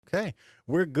Okay.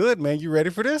 We're good, man. You ready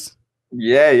for this?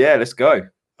 Yeah, let's go.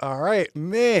 All right,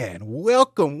 man.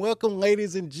 Welcome,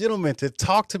 ladies and gentlemen, to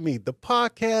Talk to Me, the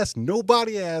podcast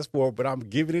nobody asked for, but I'm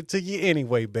giving it to you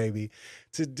anyway, baby.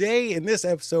 Today in this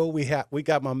episode, we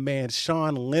got my man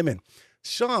Sean Lemon.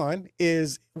 Sean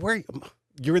is where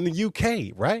you're in the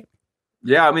UK, right?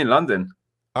 Yeah, I'm in London.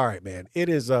 All right, man.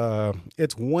 It's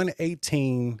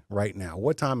 1:18 right now.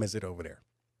 What time is it over there?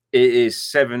 It is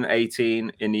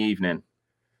 7:18 in the evening.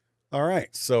 All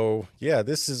right. So yeah,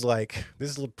 this is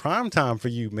prime time for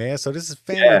you, man. So this is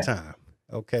family Yeah, time.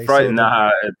 Okay. Friday, So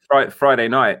the nah, Friday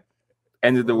night,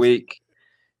 end of the week.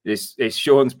 It's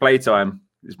Sean's playtime.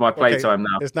 It's my okay, playtime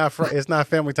now. it's not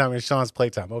family time, it's Sean's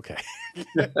playtime. Okay.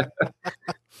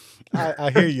 I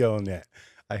hear you on that.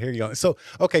 I hear you on. So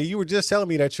okay, you were just telling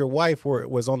me that your wife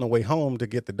was on the way home to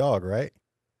get the dog, right?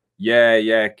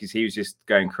 Yeah, because he was just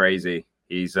going crazy.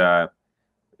 He's yeah,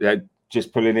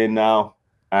 just pulling in now,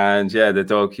 and yeah, the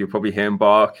dog. You'll probably hear him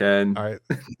bark and All right.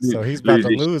 So he's about lose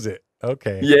to his. lose it.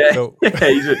 Okay. Yeah, So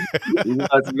he's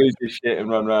about to lose his shit and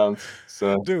run around.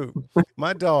 So dude,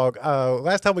 my dog,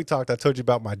 last time we talked, I told you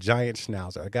about my giant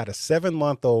schnauzer. I got a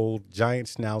 7-month-old giant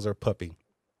schnauzer puppy,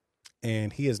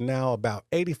 and he is now about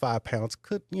 85 pounds,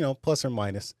 could, plus or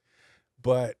minus.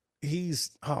 But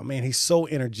oh man, he's so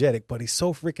energetic, but he's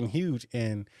so freaking huge.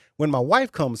 And when my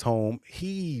wife comes home,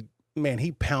 he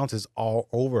pounces all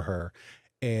over her.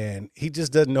 And he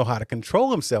just doesn't know how to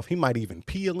control himself. He might even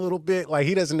pee a little bit. Like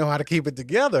he doesn't know how to keep it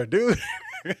together, dude.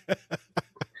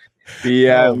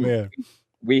 the Oh man.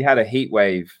 we had a heat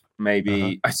wave. Uh-huh.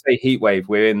 Maybe I say heat wave.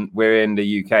 We're in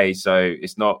the UK, so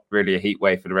it's not really a heat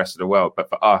wave for the rest of the world. But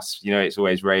for us, it's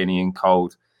always rainy and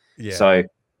cold. Yeah. So Whoa,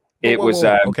 it whoa, whoa, was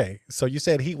whoa. Okay. So you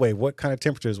said heat wave. What kind of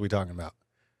temperatures are we talking about?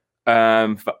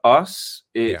 for us.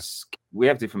 Yeah. We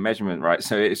have different measurement, right?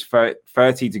 So it's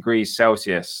 30 degrees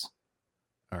Celsius.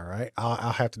 All right.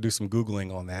 I'll have to do some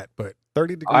Googling on that. But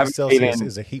 30 I have degrees a Celsius feeling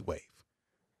is a heat wave.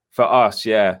 for us,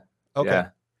 yeah, Okay. yeah.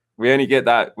 We only get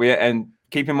that. And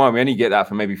keep in mind, we only get that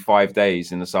for maybe 5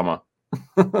 days in the summer.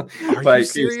 Are you Like,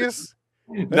 serious?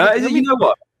 Let me no, let you me know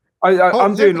what? hold,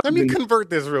 I'm doing let me London. convert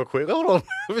this real quick. Hold on.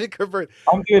 Let me convert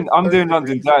I'm 30 doing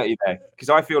London degrees. dirty there because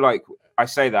I feel like I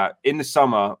say that in the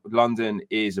summer, London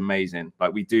is amazing.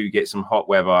 Like we do get some hot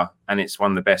weather, and it's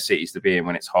one of the best cities to be in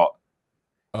when it's hot.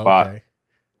 But Okay.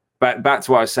 back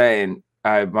to what I was saying,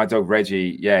 my dog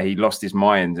Reggie, yeah, he lost his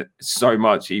mind so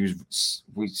much.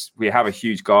 We have a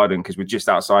huge garden because we're just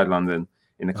outside London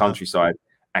in the Uh-huh. countryside,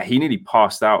 and he nearly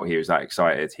passed out. He was that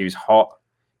excited. He was hot.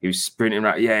 He was sprinting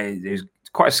around. Yeah, it was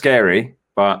quite scary,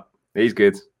 but he's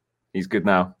good. He's good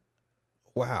now.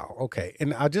 Wow. Okay.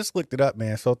 And I just looked it up,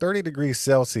 man. So 30 degrees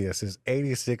Celsius is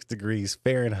 86 degrees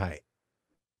Fahrenheit.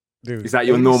 Is Dude, that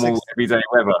your normal 86. everyday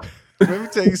weather? Let me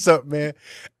tell you something, man.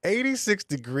 86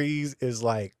 degrees is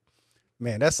like,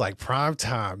 man, that's like prime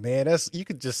time, man. That's you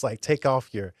could just like take off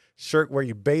your shirt, wear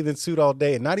your bathing suit all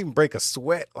day, and not even break a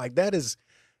sweat. Like that is,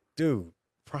 dude,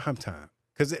 prime time.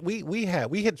 Because we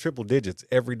hit triple digits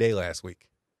every day last week.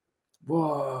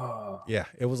 Whoa. Yeah,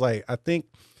 it was like I think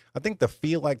the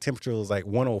feel like temperature was like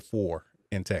 104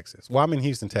 in Texas. Well, I'm in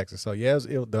Houston, Texas, so yeah,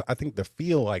 I think the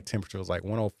feel like temperature was like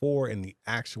 104, and the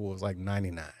actual was like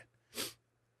 99.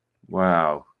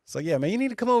 Wow. So yeah, man, you need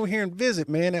to come over here and visit,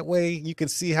 man. That way you can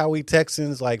see how we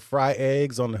Texans like fry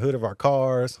eggs on the hood of our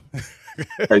cars,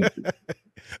 Hey,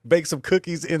 bake some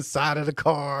cookies inside of the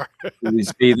car. you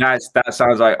see, that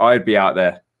sounds like I'd be out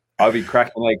there. I'd be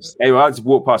cracking eggs. Hey, well, I'd just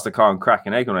walk past the car and crack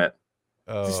an egg on it.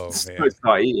 Oh Just man.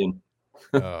 start eating.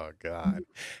 Oh God.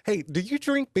 Hey, do you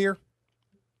drink beer?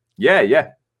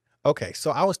 Yeah. Okay,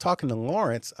 so I was talking to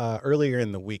Lawrence earlier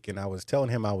in the week, and I was telling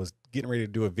him I was getting ready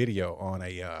to do a video on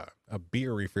a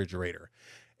beer refrigerator,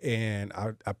 and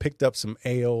I picked up some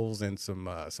ales and some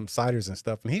ciders and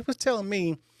stuff, and he was telling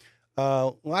me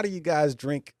a lot of you guys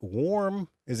drink warm.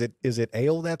 Is it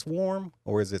ale that's warm,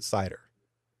 or is it cider?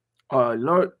 Uh,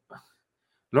 Lau-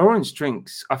 Lawrence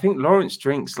drinks. I think Lawrence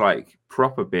drinks like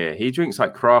proper beer. He drinks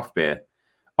like craft beer.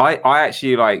 I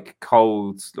actually like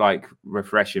cold, like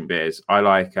refreshing beers. I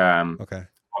like Okay,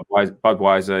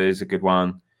 Budweiser is a good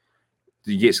one.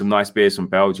 You get some nice beers from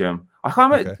Belgium. I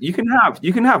can't remember. okay, You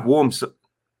can have warm.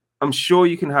 I'm sure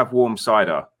you can have warm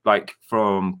cider, like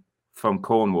from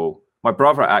Cornwall. My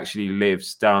brother actually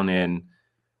lives down in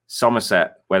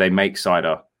Somerset where they make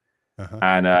cider, uh-huh.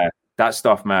 and that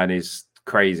stuff, man, is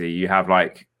crazy. You have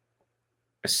like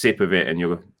a sip of it, and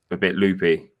you're a bit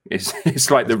loopy. It's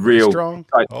like That's pretty strong.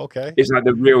 like Okay, it's like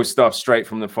the real stuff straight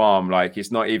from the farm. Like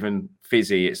it's not even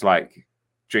fizzy. It's like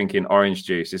drinking orange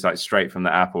juice. It's like straight from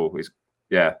the apple. It's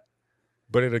yeah.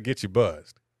 but it'll get you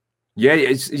buzzed.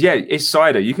 It's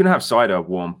cider. You can have cider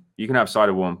warm. You can have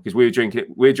cider warm because we were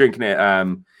drinking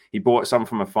it. He bought some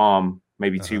from a farm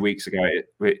maybe 2 weeks ago.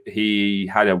 He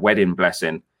had a wedding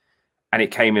blessing, and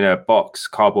it came in a box,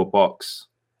 cardboard box,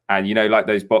 and you know, like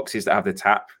those boxes that have the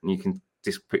tap, and you can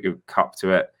just put your cup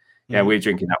to it. Yeah, we're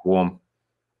drinking that warm.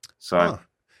 So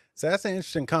that's an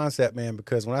interesting concept, man.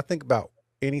 Because when I think about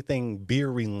anything beer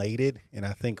related and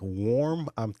I think warm,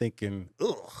 I'm thinking,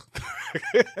 ugh.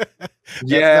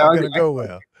 Yeah, not gonna go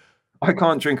well. I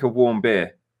can't drink a warm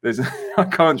beer. I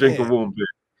can't drink a warm beer.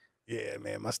 Yeah,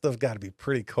 man, my stuff's got to be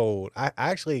pretty cold. I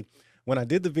actually, when I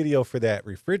did the video for that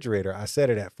refrigerator, I set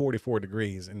it at 44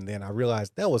 degrees, and then I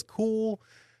realized that was cool,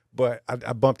 but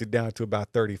I bumped it down to about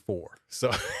 34. So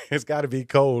it's got to be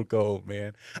cold,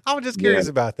 man. I was just curious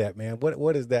about that, man.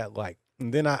 What is that like?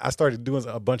 And then I started doing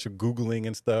a bunch of Googling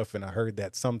and stuff, and I heard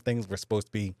that some things were supposed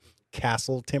to be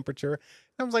castle temperature. And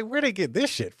I was like, where'd they get this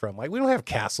shit from? Like, we don't have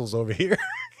castles over here.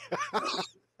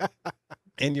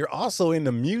 And you're also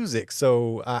into music.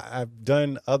 So I've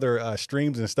done other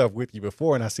streams and stuff with you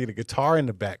before, and I see the guitar in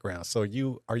the background. So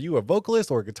are you a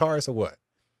vocalist or a guitarist or what?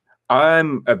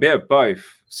 I'm a bit of both.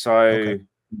 So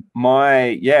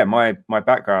my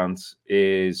background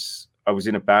is I was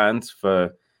in a band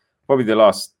for probably the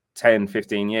last 10,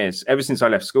 15 years, ever since I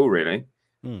left school, really.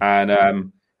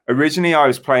 And originally I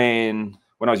was playing,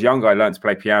 when I was younger, I learned to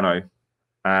play piano.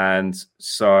 And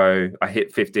so I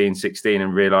hit 15, 16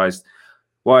 and realized,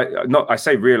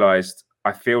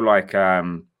 I feel like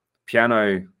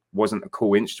piano wasn't a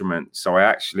cool instrument. So I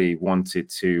actually wanted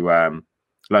to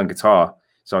learn guitar.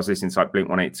 So I was listening to like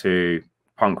Blink-182,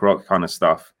 punk rock kind of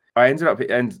stuff. I ended up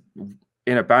in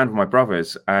a band with my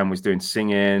brothers and was doing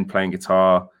singing, playing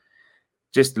guitar.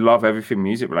 Just love everything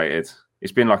music related.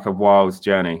 It's been like a wild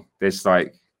journey. There's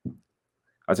like,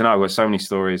 I don't know, I've got so many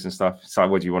stories and stuff. It's like,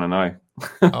 what do you want to know?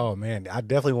 Oh man, I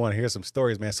definitely want to hear some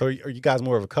stories, man. So are you guys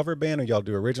more of a cover band or y'all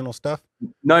do original stuff?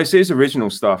 No, it's original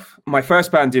stuff. My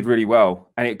first band did really well.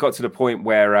 And it got to the point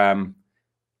where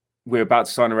we were about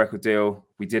to sign a record deal.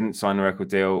 We didn't sign a record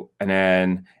deal. And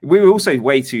then we were also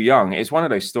way too young. It's one of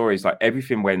those stories, like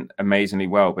everything went amazingly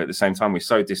well, but at the same time, we're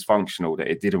so dysfunctional that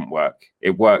it didn't work.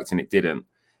 It worked and it didn't.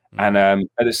 And at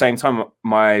the same time,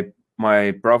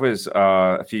 my brothers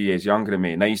are a few years younger than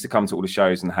me, and they used to come to all the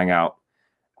shows and hang out.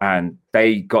 And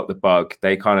they got the bug.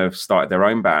 They kind of started their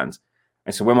own band.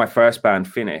 And so when my first band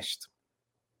finished,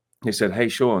 he said, "Hey,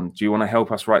 Sean, do you want to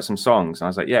help us write some songs?" And I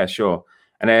was like, "Yeah, sure."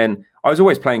 And then I was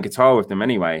always playing guitar with them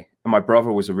anyway. And my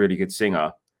brother was a really good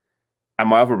singer. And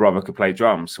my other brother could play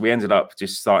drums. So we ended up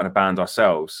just starting a band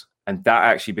ourselves. And that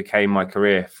actually became my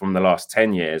career from the last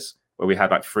 10 years, where we had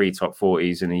like 3 top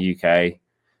 40s in the UK,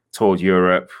 toured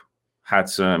Europe, had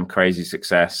some crazy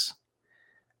success.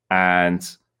 And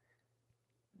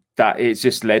that it's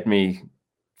just led me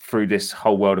through this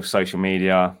whole world of social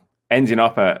media, ending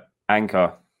up at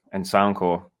Anchor and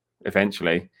Soundcore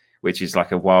eventually, which is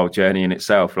like a wild journey in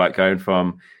itself, like going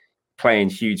from playing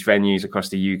huge venues across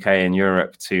the UK and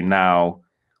Europe to now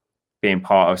being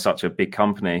part of such a big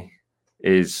company.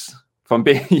 Is from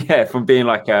being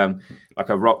like a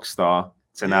rock star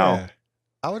to now.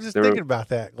 I was just thinking about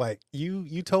that. Like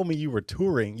you told me you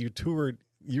toured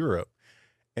Europe.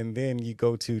 And then you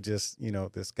go to just,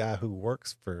 this guy who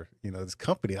works for, this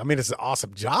company. I mean, it's an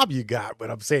awesome job you got, but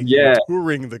I'm saying you're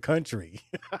touring the country.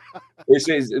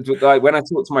 It's like when I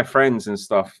talk to my friends and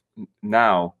stuff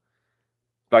now,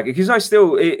 like, because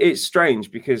it's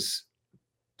strange because,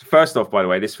 first off, by the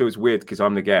way, this feels weird because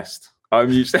I'm the guest.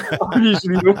 I'm usually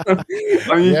you're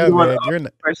in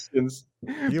questions.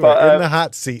 You are in the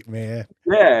hot seat, man.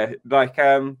 Yeah, like,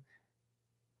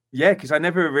 yeah, because I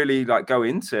never really like go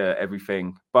into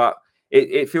everything, but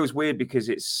it feels weird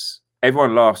because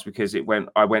everyone laughs because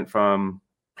I went from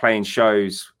playing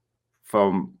shows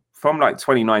from like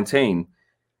 2019,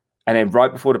 and then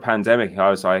right before the pandemic, I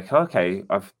was like, okay,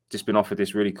 I've just been offered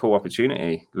this really cool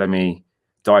opportunity. Let me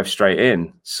dive straight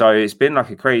in. So it's been like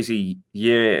a crazy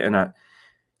year and a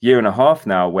half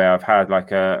now where I've had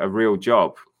like a real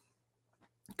job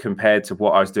compared to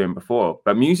what I was doing before.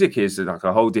 But music is like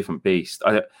a whole different beast.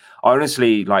 I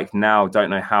honestly, like, now don't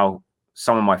know how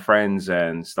some of my friends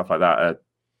and stuff like that are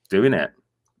doing it.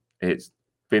 It's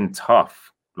been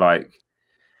tough. Like,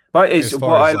 but it's as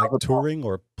far as like touring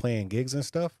or playing gigs and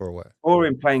stuff, or what?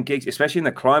 Touring, playing gigs, especially in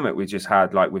the climate we just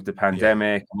had, like with the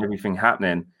pandemic and everything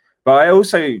happening. But I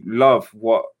also love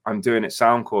what I'm doing at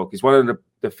Soundcore, because one of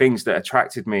the things that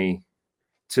attracted me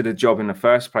to the job in the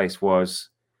first place was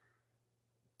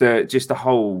the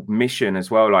whole mission as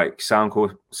well. Like,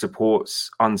 Soundcore supports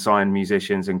unsigned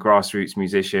musicians and grassroots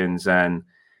musicians, and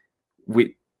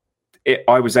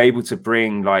I was able to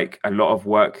bring like a lot of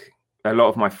work a lot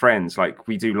of my friends, like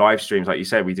we do live streams, like you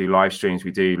said, we do live streams,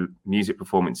 we do music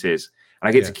performances, and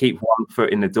I get to keep one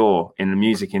foot in the door in the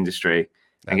music industry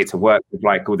and get to work with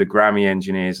like all the Grammy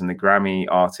engineers and the Grammy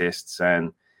artists,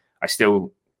 and I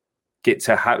still get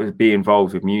to be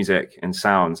involved with music and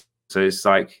sounds. So it's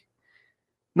like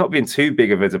not been too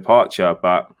big of a departure,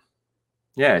 but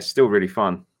yeah, it's still really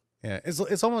fun. Yeah,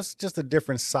 it's almost just a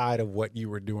different side of what you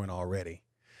were doing already.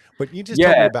 But you just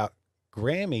told me about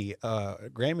Grammy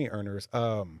earners.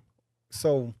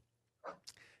 So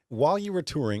while you were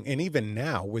touring, and even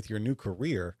now with your new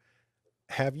career,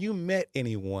 have you met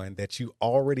anyone that you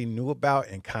already knew about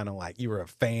and kind of like you were a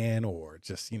fan, or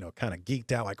just, you know, kind of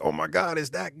geeked out like, oh my God, it's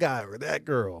that guy or that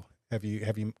girl? Have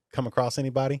you come across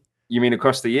anybody? You mean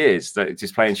across the years that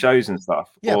just playing shows and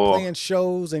stuff? Yeah, playing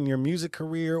shows in your music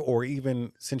career, or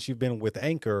even since you've been with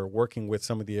Anchor, working with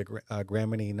some of the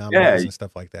Grammy nominees and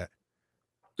stuff like that.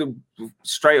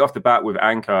 Straight off the bat with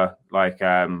Anchor, like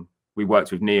we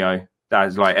worked with Neo.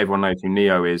 That's like everyone knows who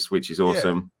Neo is, which is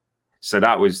awesome. Yeah. So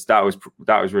that was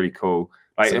really cool.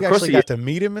 Like, so you actually got to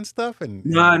meet him and stuff, and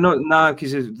no,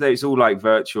 because it's all like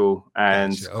virtual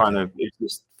and kind of it's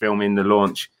just filming the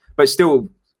launch, but still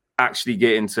actually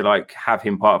getting to like have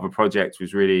him part of a project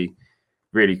was really,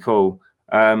 really cool.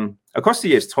 Across the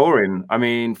years touring, I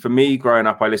mean, for me growing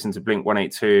up, I listened to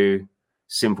Blink-182,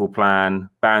 Simple Plan,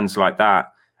 bands like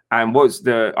that. And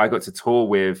I got to tour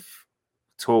with,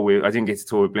 I didn't get to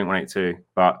tour with Blink-182,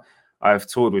 but I've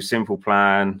toured with Simple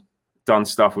Plan, done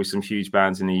stuff with some huge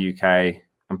bands in the UK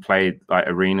and played like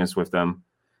arenas with them,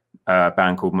 a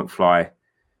band called McFly.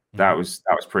 That was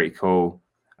pretty cool.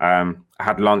 I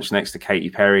had lunch next to Katy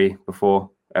Perry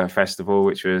before a festival,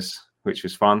 which was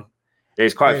fun. It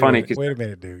was quite funny. Wait a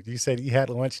minute, dude. You said you had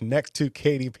lunch next to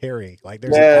Katy Perry. Like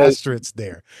there's an asterisk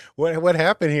there. What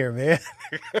happened here, man?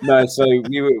 No, so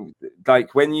we were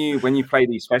like when you play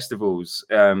these festivals,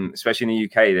 especially in the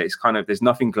UK, it's kind of there's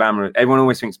nothing glamorous. Everyone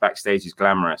always thinks backstage is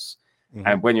glamorous,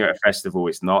 and when you're at a festival,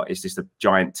 it's not. It's just a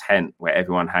giant tent where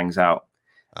everyone hangs out.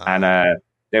 And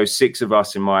there was 6 of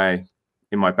us in my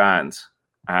band.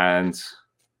 And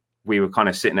we were kind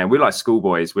of sitting there. We're like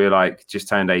schoolboys. We're like just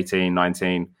turned 18,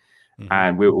 19,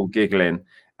 and we were all giggling.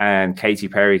 And Katy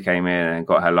Perry came in and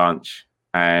got her lunch,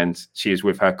 and she was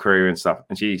with her crew and stuff.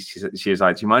 And she was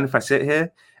like, "Do you mind if I sit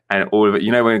here?" And all of it,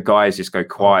 you know, when guys just go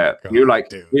quiet, we were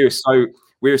like, we were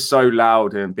so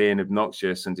loud and being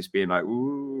obnoxious and just being like,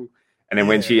 "Ooh." And then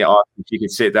when she asked if she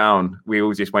could sit down, we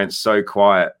all just went so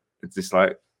quiet. It's just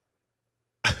like.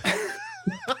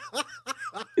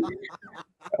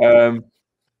 Did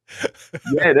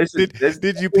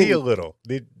you pee a little?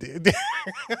 Did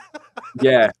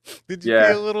yeah? Did you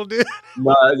pee a little, dude?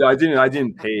 No, I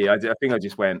didn't pee. I think I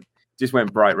just went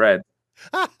bright red.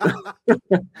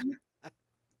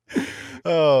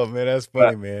 Oh man, that's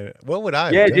funny, man. What would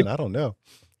I have done? I don't know.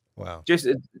 Wow. Just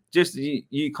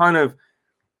you kind of,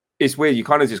 it's weird. You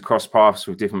kind of just cross paths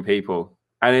with different people,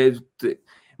 and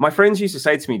my friends used to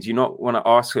say to me, "Do you not want to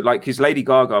ask her?" Like, because Lady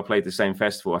Gaga played the same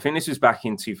festival. I think this was back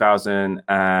in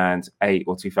 2008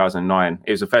 or 2009.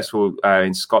 It was a festival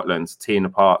in Scotland, T in the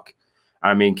Park.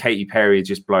 I mean, Katy Perry had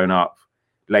just blown up.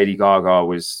 Lady Gaga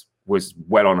was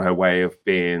well on her way of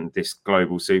being this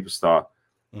global superstar.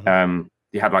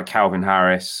 You had like Calvin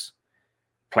Harris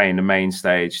playing the main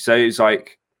stage. So it was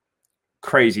like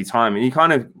crazy time. And you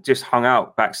kind of just hung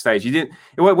out backstage. You didn't,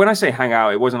 when I say hang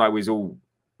out, it wasn't like we was all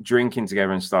drinking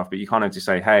together and stuff, but you kind of just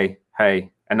say, hey.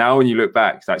 And now when you look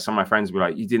back, like some of my friends will be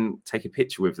like, you didn't take a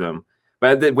picture with them.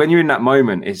 But when you're in that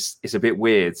moment, it's a bit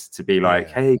weird to be like,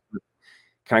 hey,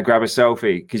 can I grab a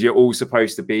selfie? Because you're all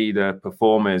supposed to be the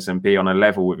performers and be on a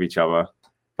level with each other.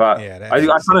 But I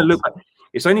kind of look back.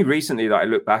 It's only recently that I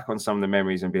look back on some of the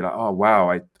memories and be like, oh,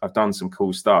 wow, I've done some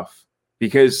cool stuff.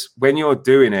 Because when you're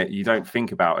doing it, you don't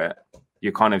think about it.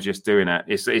 You're kind of just doing it.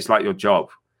 It's like your job.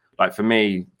 Like for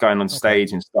me, going on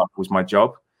stage and stuff was my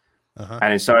job.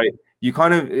 And so you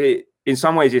kind of, in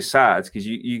some ways it's sad because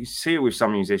you see it with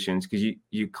some musicians because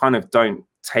you kind of don't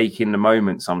take in the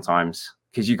moment sometimes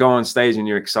because you go on stage and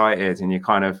you're excited and you're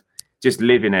kind of just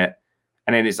living it.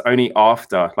 And then it's only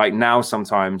after, like now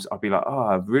sometimes I'll be like, oh,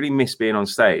 I really miss being on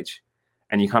stage.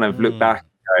 And you kind of look back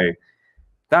and go,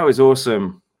 that was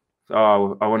awesome.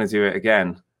 Oh, I want to do it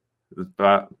again.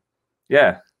 But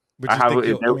yeah, I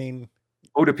mean,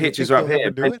 all the pictures are up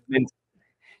here.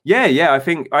 Yeah. I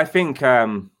think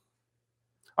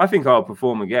I'll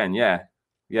perform again. Yeah.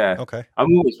 Okay.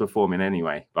 I'm always performing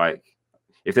anyway. Like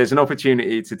if there's an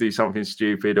opportunity to do something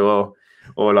stupid or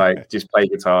like just play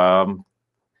guitar,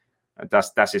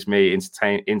 that's just me,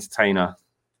 entertainer.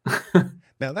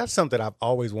 Now that's something I've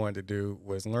always wanted to do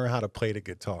was learn how to play the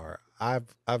guitar.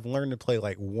 I've learned to play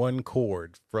like one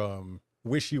chord from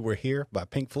 "Wish You Were Here" by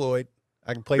Pink Floyd.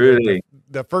 I can play Really,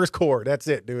 the first chord. That's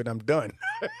it, dude. I'm done.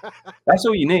 that's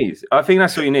all you need. I think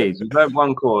that's all you need. You've learned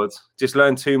one chord, just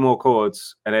learn two more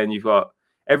chords, and then you've got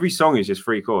every song is just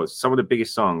three chords. Some of the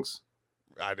biggest songs.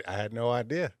 I had no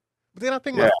idea. But then I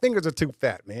think Yeah. my fingers are too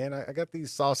fat, man. I got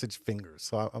these sausage fingers,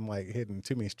 so I'm like hitting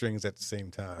too many strings at the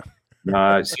same time.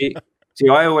 See,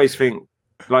 I always think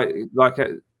like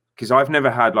because I've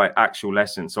never had like actual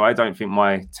lessons, so I don't think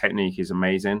my technique is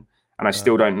amazing, and I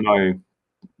still don't know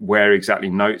where exactly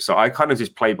notes. So I kind of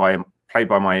just play by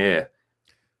my ear.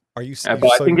 Are you?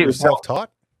 But I think you're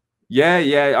self-taught?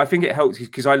 Yeah. I think it helped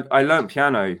because I learned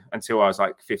piano until I was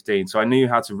like 15, so I knew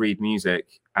how to read music,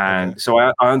 and so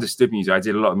I understood music. I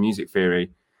did a lot of music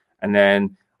theory, and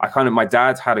then my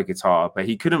dad had a guitar, but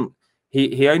he couldn't.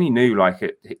 He only knew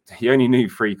he only knew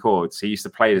three chords. He used to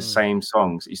play the same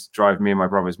songs. It used to drive me and my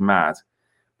brothers mad.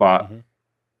 But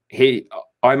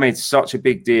I made such a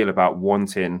big deal about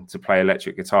wanting to play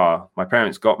electric guitar. My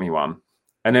parents got me one,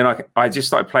 and then I just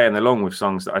started playing along with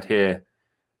songs that I'd hear,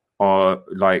 or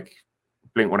like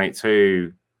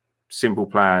Blink-182, Simple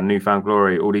Plan, New Found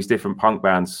Glory, all these different punk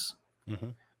bands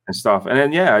and stuff. And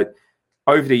then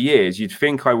over the years, you'd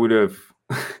think I would have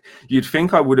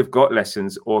got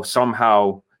lessons or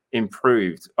somehow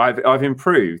improved. I've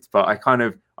improved, but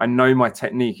I know my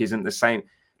technique isn't the same.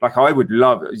 Like I would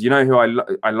love, who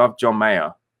I love John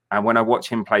Mayer, and when I watch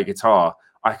him play guitar,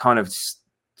 I kind of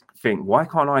think, why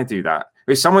can't I do that?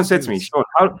 If someone said to me,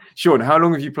 Sean, how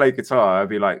long have you played guitar? I'd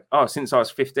be like, oh, since I was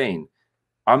 15.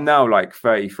 I'm now like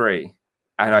 33.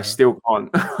 And I still can't.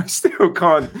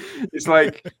 It's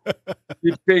like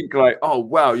you'd think like, oh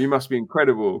wow, you must be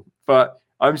incredible. But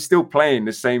I'm still playing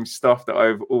the same stuff that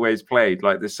I've always played,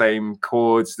 like the same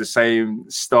chords, the same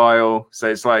style. So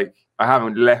it's like I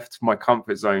haven't left my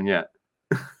comfort zone yet.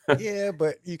 Yeah,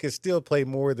 but you can still play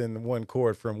more than one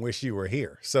chord from "Wish You Were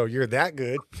Here," so you're that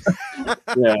good.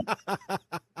 Yeah.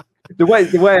 The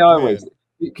way I always,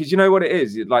 because you know what it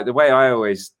is, like the way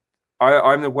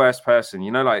I'm the worst person.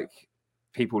 Like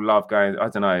people love going. I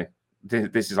don't know.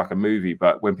 This is like a movie,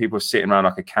 but when people are sitting around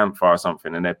like a campfire or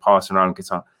something and they're passing around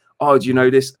guitar, oh, do you know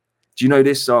this? Do you know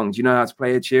this song? Do you know how to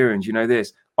play Ed Sheeran? Do you know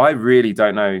this? I really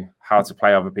don't know how to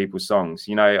play other people's songs.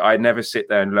 I never sit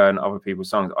there and learn other people's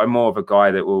songs. I'm more of a guy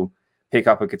that will pick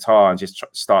up a guitar and just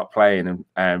start playing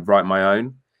and write my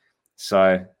own.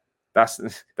 So that's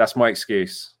my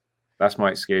excuse. That's my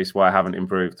excuse why I haven't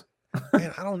improved.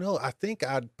 Man, I don't know. I think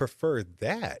I'd prefer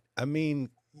that. I mean,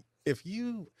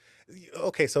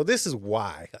 okay, so this is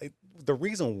why. The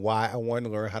reason why I wanted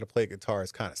to learn how to play guitar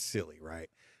is kind of silly, right?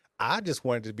 I just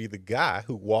wanted to be the guy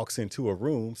who walks into a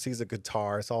room, sees a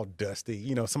guitar, it's all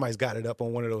dusty. Somebody's got it up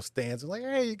on one of those stands and like,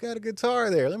 hey, you got a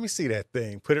guitar there. Let me see that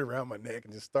thing. Put it around my neck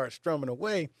and just start strumming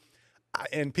away.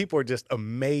 And people are just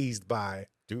amazed by,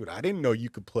 dude, I didn't know you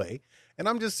could play. And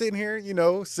I'm just sitting here,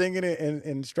 singing it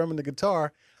and strumming the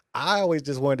guitar. I always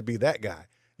just wanted to be that guy.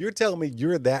 You're telling me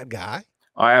you're that guy?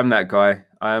 I am that guy.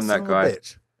 Son of a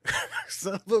bitch.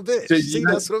 Son of a bitch. See,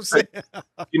 that's what I'm saying.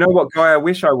 You know what guy I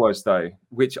wish I was though?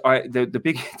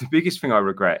 The biggest thing I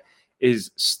regret is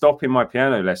stopping my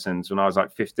piano lessons when I was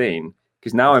like 15.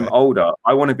 Because now I'm older.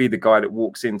 I want to be the guy that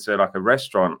walks into like a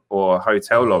restaurant or a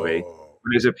hotel lobby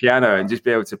when there's a piano and just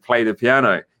be able to play the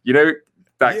piano.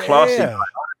 Classy.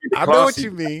 I know what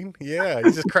you mean. Yeah,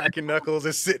 you just crack your knuckles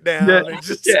and sit down and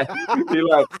just You're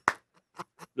like,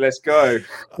 let's go.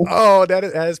 Oh, that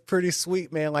is pretty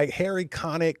sweet, man. Like Harry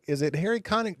Connick, is it Harry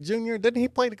Connick Jr.? Didn't he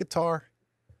play the guitar?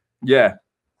 Yeah,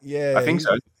 I think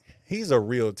so. He's a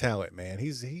real talent, man.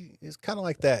 He's kind of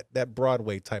like that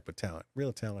Broadway type of talent,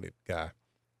 real talented guy.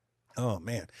 Oh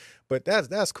man, but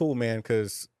that's cool, man.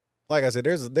 Because like I said,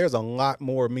 there's a lot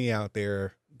more of me out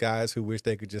there, guys who wish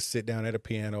they could just sit down at a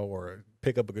piano or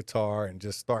pick up a guitar and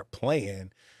just start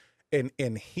playing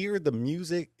and hear the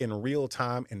music in real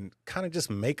time and kind of just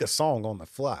make a song on the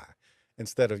fly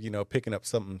instead of, picking up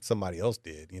something somebody else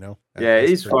did, Yeah,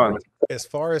 it's fun. As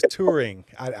far as touring,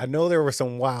 I know there were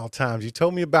some wild times. You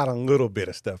told me about a little bit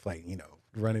of stuff like,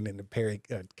 running into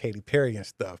Katy Perry and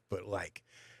stuff, but like,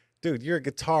 dude, you're a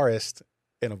guitarist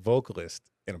and a vocalist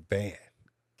in a band.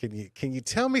 Can you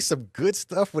tell me some good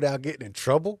stuff without getting in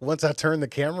trouble once I turn the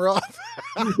camera off?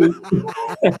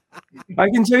 I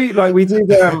can tell you, like we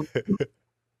did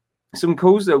some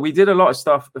cool stuff. We did a lot of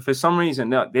stuff for some reason.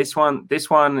 No, this one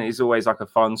is always like a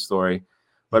fun story,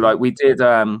 but like we did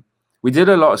a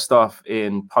lot of stuff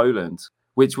in Poland,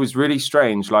 which was really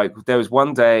strange. Like there was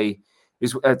one day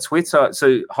is Twitter.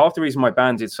 So half the reason my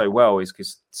band did so well is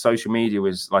because social media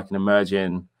was like an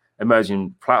emerging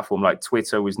emerging platform. Like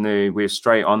Twitter was new. We were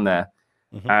straight on there.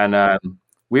 Mm-hmm. And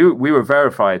we were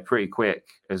verified pretty quick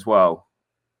as well.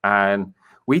 And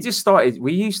we used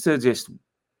to just,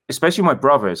 especially my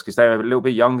brothers, because they were a little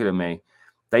bit younger than me,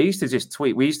 they used to just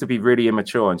tweet. We used to be really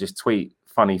immature and just tweet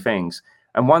funny things.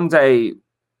 And one day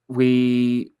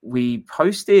we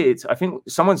posted, I think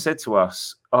someone said to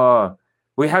us,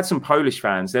 we had some Polish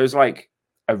fans. There was like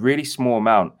a really small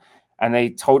amount. And they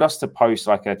told us to post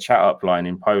like a chat up line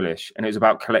in Polish. And it was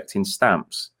about collecting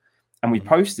stamps. And we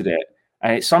posted it.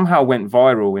 And it somehow went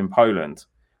viral in Poland.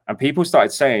 And people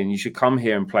started saying, you should come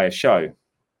here and play a show.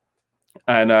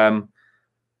 And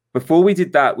before we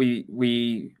did that,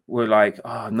 we were like,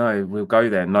 oh, no, we'll go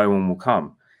there. No one will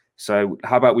come. So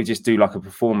how about we just do like a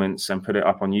performance and put it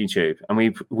up on YouTube?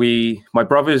 And my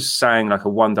brothers sang like a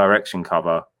One Direction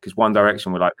cover, because One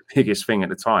Direction were like the biggest thing at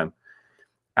the time.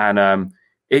 And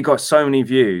it got so many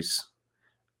views.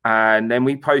 And then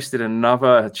we posted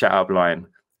another chat up line.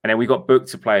 And then we got booked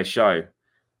to play a show.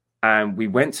 And we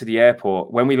went to the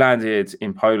airport. When we landed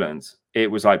in Poland, it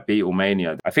was like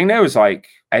Beatlemania. I think there was like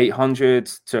 800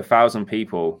 to 1,000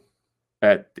 people.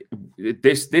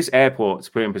 This airport,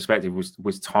 to put it in perspective,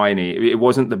 was tiny. It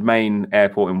wasn't the main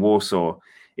airport in Warsaw.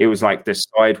 It was like the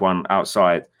side one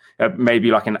outside,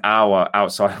 maybe like an hour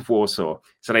outside of Warsaw.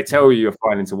 So they tell you you're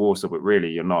flying into Warsaw, but really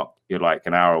you're not. You're like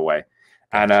an hour away.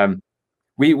 And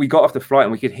we got off the flight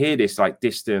and we could hear this like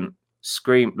distant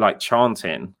scream, like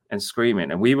chanting and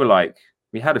screaming. And we were like,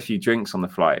 we had a few drinks on the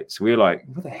flight. So we were like,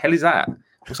 what the hell is that?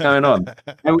 What's going on?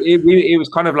 It was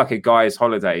kind of like a guy's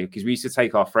holiday, because we used to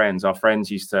take our friends. Our friends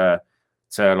used to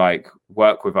like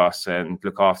work with us and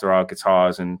look after our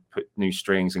guitars and put new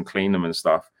strings and clean them and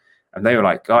stuff. And they were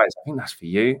like, guys, I think that's for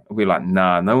you. And we were like,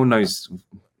 nah, no one knows.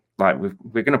 Like,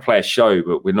 we're going to play a show,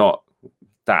 but we're not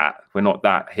that. We're not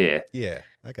that here. Yeah.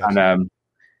 I got and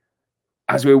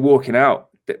as we were walking out,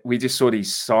 we just saw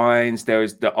these signs. There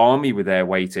was the army were there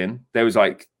waiting. There was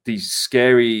like these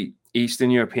scary Eastern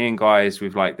European guys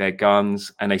with like their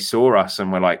guns, and they saw us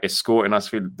and were like escorting us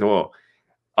through the door.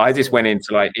 I just went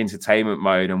into like entertainment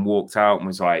mode and walked out and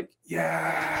was like,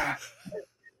 yeah.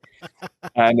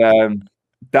 And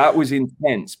that was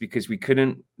intense because we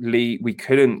couldn't leave, we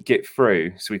couldn't get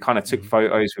through. So we kind of took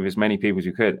photos with as many people as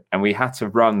we could, and we had to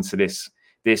run to this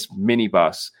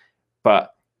minibus.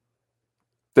 But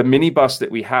the minibus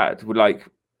that we had would like,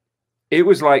 it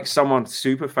was like someone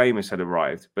super famous had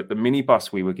arrived, but the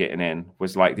minibus we were getting in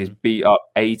was like this beat up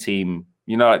A-Team,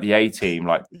 you know, like the A-Team,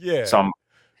 like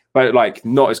but like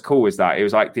not as cool as that. It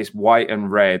was like this white and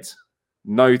red,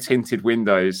 no tinted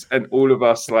windows, and all of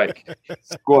us like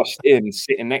squashed in,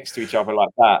 sitting next to each other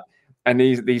like that. And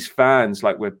these fans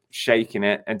like were shaking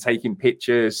it and taking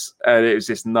pictures, and it was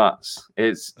just nuts.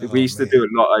 We used to do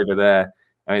a lot over there.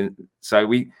 I mean, so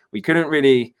we couldn't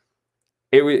really.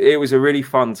 It was a really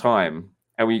fun time,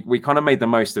 and we kind of made the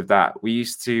most of that. We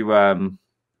used to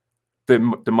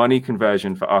the money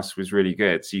conversion for us was really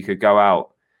good, so you could go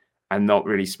out and not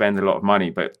really spend a lot of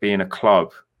money, but be in a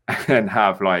club and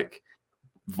have like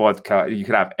vodka. You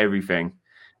could have everything,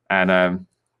 and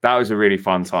that was a really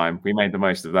fun time. We made the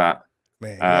most of that.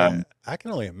 Man, I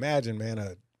can only imagine,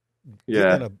 man.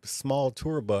 Getting a small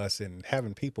tour bus and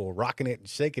having people rocking it and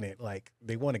shaking it like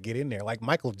they want to get in there, like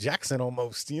Michael Jackson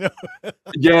almost, you know?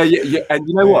 yeah. And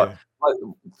you know what?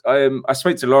 I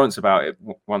spoke to Lawrence about it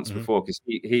once before, because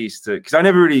he used to, because I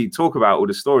never really talk about all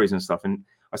the stories and stuff. And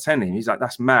I was telling him, he's like,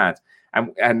 that's mad.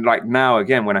 And like now,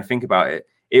 again, when I think about it,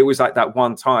 it was like that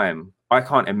one time. I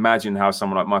can't imagine how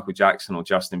someone like Michael Jackson or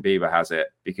Justin Bieber has it,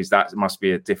 because that must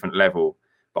be a different level.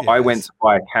 But I went to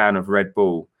buy a can of Red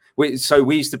Bull. We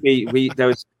used to be,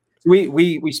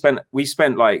 we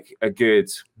spent like a good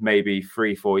maybe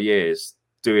 3-4 years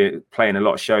playing a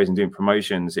lot of shows and doing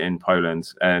promotions in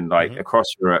Poland and like across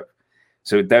Europe.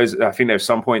 So I think there was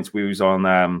some points we was on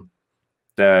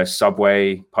the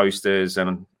subway posters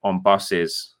and on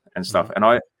buses and stuff. And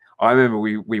I remember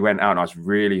we went out and I was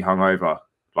really hungover,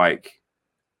 like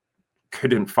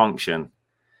couldn't function.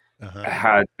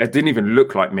 It didn't even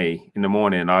look like me in the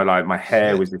morning. My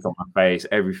hair was just on my face,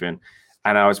 everything.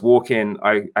 And I was walking,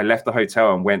 I left the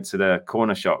hotel and went to the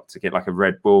corner shop to get like a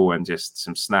Red Bull and just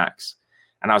some snacks.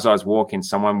 And as I was walking,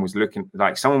 someone was looking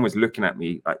at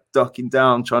me, like ducking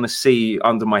down, trying to see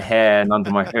under my hair and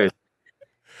under my hood.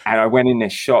 And I went in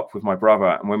this shop with my brother.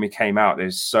 And when we came out,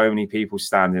 there's so many people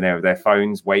standing there with their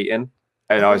phones waiting.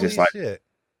 And I was just like, shit.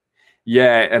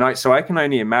 Yeah, and I can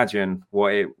only imagine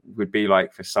what it would be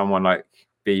like for someone like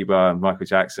Bieber and Michael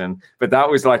Jackson. But that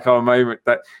was like our moment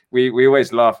that we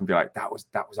always laugh and be like, that was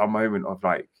our moment of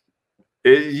like,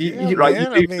 you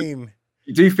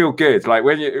you do feel good. Like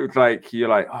when you're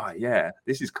like, oh yeah,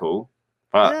 this is cool.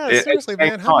 But Yeah, seriously, at the same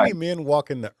man. How many time, men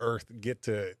walking the earth get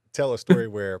to tell a story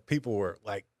where people were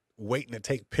like waiting to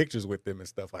take pictures with them and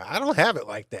stuff? Like, I don't have it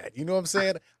like that. You know what I'm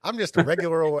saying? I'm just a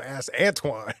regular old ass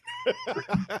Antoine.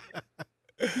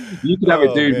 you could have a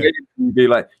Oh dude man. waiting for you to be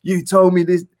like, you told me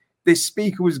this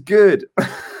speaker was good.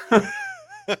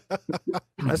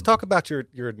 Let's talk about your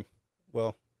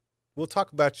well, we'll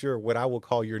talk about your what I will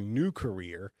call your new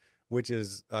career, which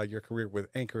is your career with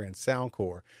Anchor and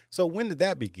Soundcore. So when did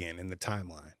that begin in the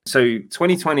timeline? So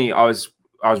 2020, I was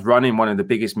running one of the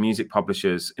biggest music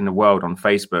publishers in the world on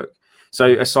Facebook.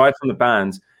 So aside from the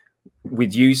band,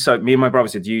 me and my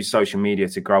brothers had used social media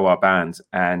to grow our band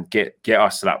and get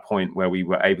us to that point where we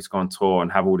were able to go on tour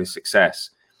and have all this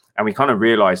success. And we kind of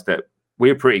realized that we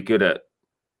were pretty good at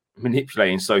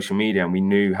manipulating social media and we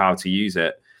knew how to use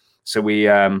it. So we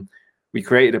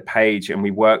created a page and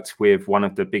we worked with one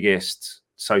of the biggest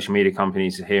social media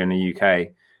companies here in the UK.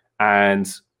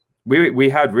 And we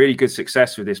had really good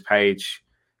success with this page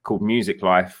called Music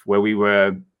Life, where we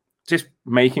were just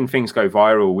making things go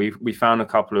viral. We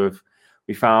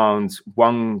found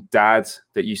one dad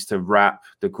that used to rap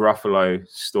the Gruffalo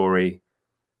story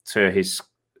to his,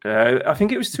 I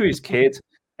think it was to his kid.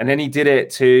 And then he did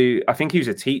it to, I think he was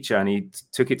a teacher and he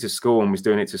took it to school and was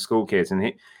doing it to school kids.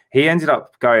 And he ended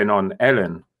up going on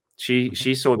Ellen. She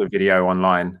saw the video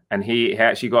online and he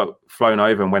actually got flown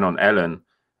over and went on Ellen.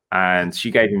 And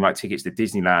she gave him like tickets to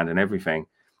Disneyland and everything.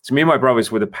 So me and my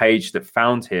brothers were the page that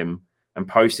found him and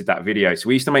posted that video. So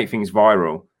we used to make things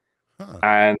viral.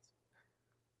 And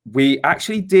we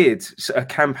actually did a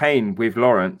campaign with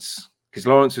Lawrence because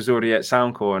Lawrence was already at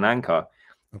Soundcore and Anchor.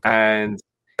 And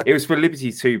it was for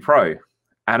Liberty 2 Pro.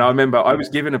 And I remember I was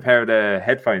given a pair of the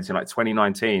headphones in like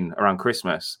 2019 around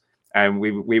Christmas. And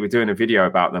we were doing a video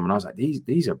about them. And I was like,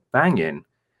 these are banging.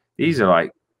 These are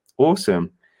like awesome.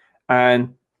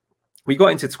 And we got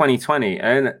into 2020.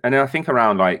 And then I think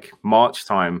around like March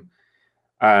time,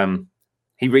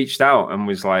 he reached out and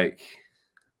was like,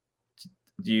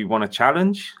 do you want a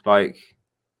challenge? Like,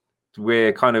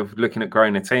 we're kind of looking at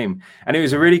growing a team. And it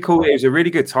was a really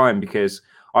good time because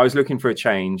I was looking for a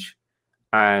change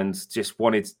and just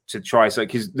wanted to try. So,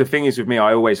 because the thing is with me,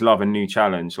 I always love a new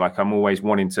challenge. Like I'm always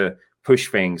wanting to push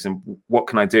things and what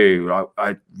can I do?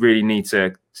 I really need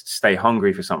to stay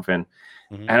hungry for something.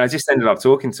 And I just ended up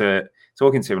talking to him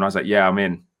and I was like, yeah, I'm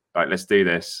in. Like, let's do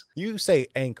this. You say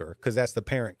Anchor because that's the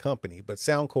parent company, but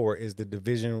Soundcore is the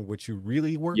division which you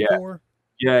really work for.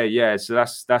 Yeah. So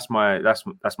that's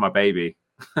my baby.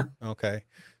 Okay.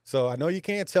 So I know you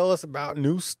can't tell us about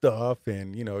new stuff,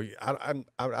 and you know, I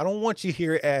don't want you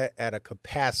here at a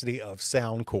capacity of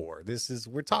Soundcore.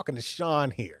 We're talking to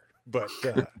Sean here, but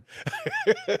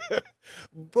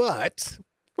but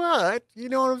you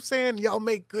know what I'm saying? Y'all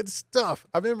make good stuff.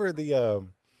 I remember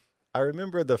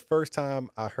the first time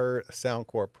I heard a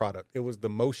Soundcore product. It was the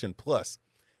Motion Plus.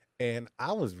 And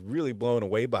I was really blown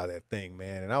away by that thing,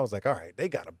 man. And I was like, all right, they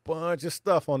got a bunch of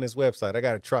stuff on this website. I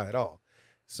got to try it all.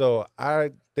 So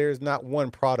there's not one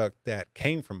product that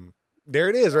came from there.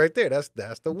 It is right there.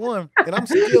 That's the one. And I'm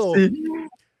still,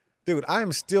 dude,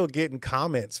 I'm still getting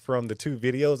comments from the 2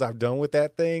 videos I've done with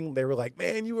that thing. They were like,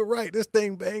 man, you were right. This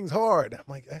thing bangs hard. I'm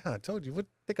like, I told you. What,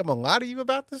 think I'm gonna lie to you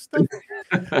about this stuff?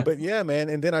 But yeah, man.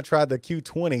 And then I tried the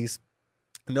Q20s.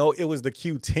 No, it was the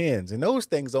Q10s, and those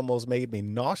things almost made me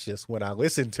nauseous when I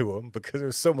listened to them because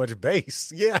there's so much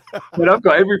bass. Yeah, but I've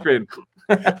got everything.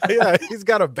 Yeah, he's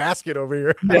got a basket over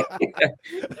here.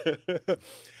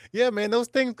 Yeah, man, those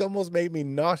things almost made me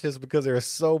nauseous because there's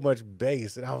so much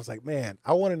bass, and I was like, man,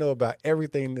 I want to know about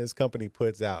everything this company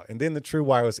puts out. And then the true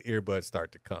wireless earbuds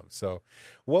start to come. So,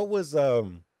 what was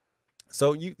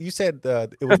So you said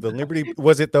it was the Liberty?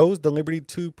 Was it the Liberty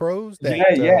 2 Pros?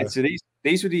 Yeah. So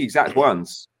these were the exact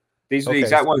ones. These were the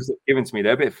exact ones that were given to me.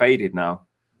 They're a bit faded now.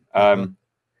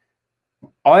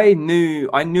 I knew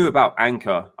about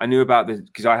Anchor. I knew about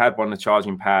because I had one of the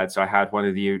charging pads. I had one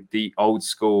of the old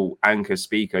school Anchor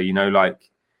speaker. You know,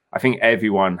 like I think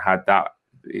everyone had that.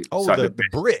 Oh, like the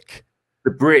brick.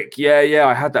 The brick. Yeah.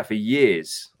 I had that for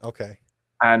years. Okay.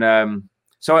 And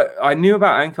so I knew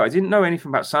about Anchor. I didn't know anything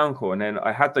about Soundcore. And then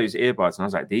I had those earbuds, and I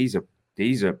was like, these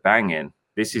are banging.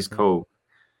 This is cool.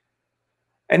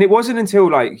 And it wasn't until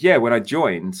when I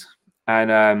joined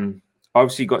and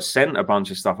obviously got sent a bunch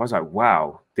of stuff. I was like,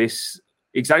 wow, this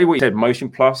exactly what you said. Motion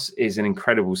Plus is an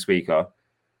incredible speaker.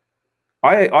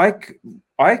 I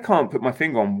can't put my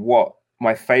finger on what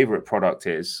my favorite product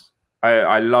is.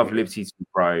 I love Liberty 2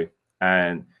 Pro,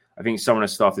 and I think some of the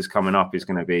stuff that's coming up is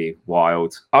going to be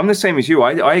wild. I'm the same as you.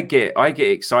 I get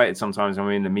excited sometimes when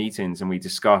we're in the meetings and we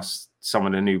discuss some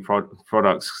of the new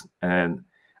products, and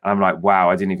I'm like, wow,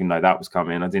 I didn't even know that was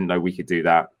coming. I didn't know we could do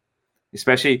that.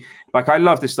 Especially, like, I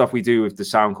love the stuff we do with the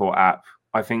Soundcore app.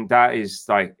 I think that is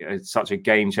like such a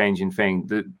game-changing thing.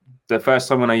 The first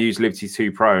time when I used Liberty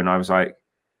 2 Pro, and I was like,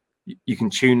 you can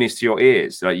tune this to your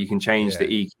ears, like you can change the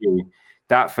EQ.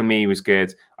 That for me was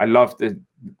good. I love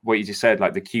what you just said,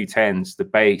 like the Q10s, the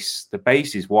bass. The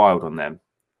bass is wild on them.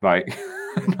 Like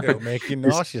it'll make you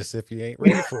nauseous if you ain't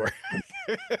ready for it.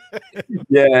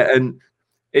 Yeah, and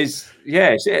it's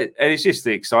just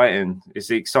exciting. It's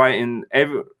exciting.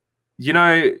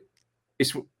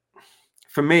 It's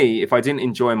for me. If I didn't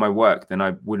enjoy my work, then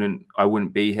I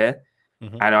wouldn't be here.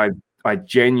 Mm-hmm. And I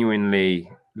genuinely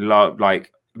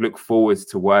look forward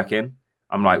to working.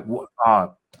 I'm like,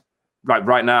 what? Like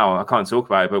right now, I can't talk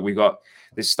about it, but we got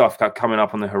this stuff coming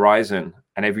up on the horizon,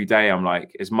 and every day I'm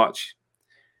like, as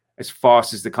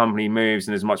fast as the company moves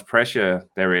and as much pressure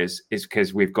there is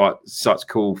because we've got such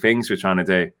cool things we're trying to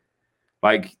do.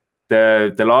 Like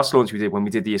the last launch we did when we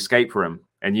did the escape room,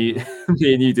 and me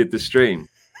and you did the stream.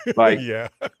 Like, yeah,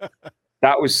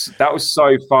 that was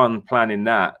so fun planning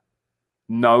that,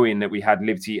 knowing that we had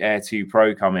Liberty Air 2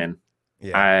 Pro come in,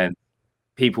 and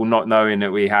people not knowing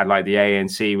that we had like the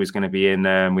ANC was going to be in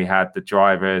there, and we had the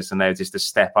drivers, and they're just a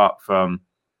step up from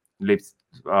Liberty.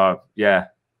 So,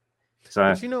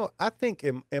 but I think,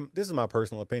 and this is my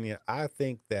personal opinion, I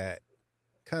think that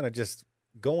kind of just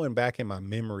going back in my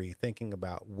memory, thinking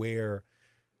about where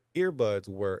earbuds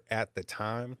were at the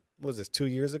time, was this 2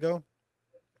 years ago?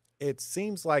 It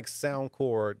seems like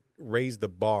Soundcore raised the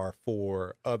bar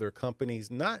for other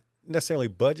companies, not necessarily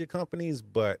budget companies,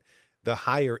 but the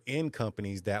higher end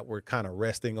companies that were kind of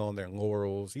resting on their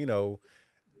laurels.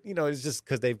 It's just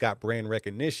because they've got brand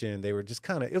recognition. They were just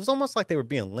it was almost like they were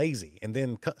being lazy. And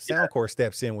then Soundcore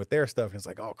steps in with their stuff, and it's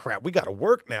like, oh crap, we got to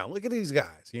work now. Look at these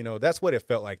guys. That's what it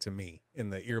felt like to me in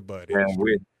the earbud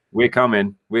industry. We're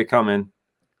coming.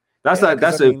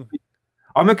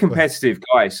 I'm a competitive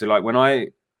guy. So like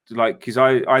when because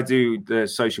I do the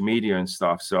social media and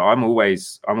stuff. So I'm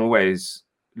always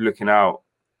looking out,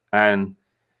 and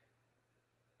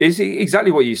it's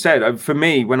exactly what you said. For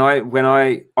me, when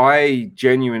I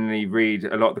genuinely read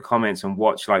a lot of the comments and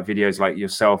watch like videos like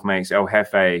yourself makes, El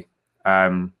Jefe,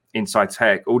 Inside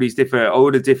Tech, all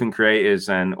the different creators,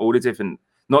 and all the different,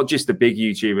 not just the big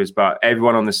YouTubers, but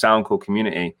everyone on the Soundcore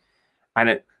community.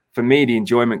 And for me, the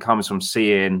enjoyment comes from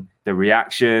seeing the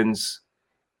reactions.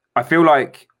 I feel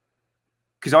like,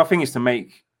 because our thing is to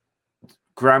make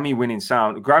Grammy-winning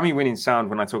sound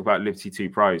when I talk about Liberty 2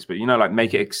 Pros, but like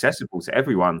make it accessible to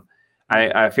everyone.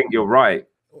 I think you're right.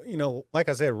 Like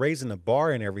I said, raising the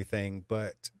bar and everything,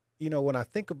 but when I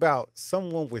think about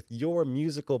someone with your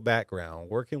musical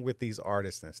background, working with these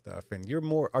artists and stuff, and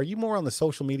are you more on the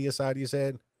social media side, you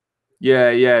said?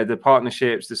 Yeah, the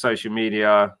partnerships, the social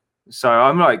media. So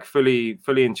I'm like fully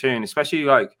in tune, especially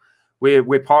like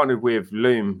we're partnered with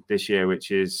Loom this year,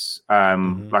 which is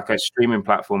like a streaming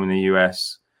platform in the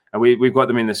US, and we've got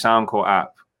them in the Soundcore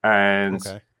app. And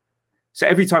so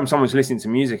every time someone's listening to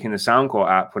music in the Soundcore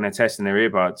app when they're testing their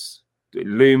earbuds,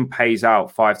 Loom pays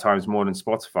out 5 times more than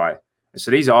Spotify.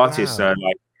 So these artists are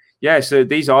so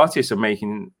these artists are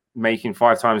making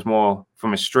 5 times more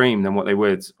from a stream than what they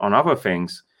would on other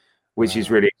things, which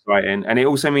is really exciting. And it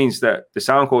also means that the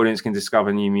Soundcore audience can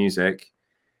discover new music.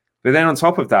 But then on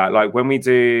top of that, like when we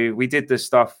did this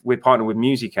stuff, we're partnered with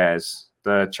MusiCares,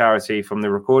 the charity from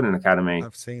the Recording Academy.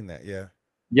 I've seen that, yeah.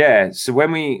 Yeah, so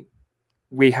when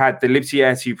we had the Liberty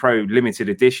Air 2 Pro limited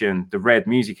edition, the red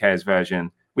MusiCares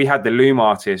version, we had the Loom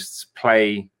artists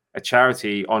play a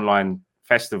charity online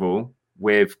festival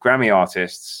with Grammy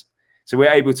artists. So we're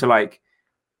able to like,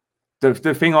 the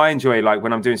thing I enjoy like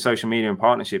when I'm doing social media and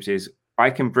partnerships is I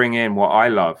can bring in what I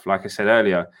love. Like I said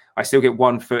earlier, I still get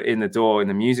one foot in the door in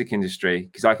the music industry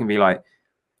because I can be like,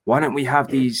 why don't we have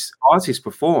these artists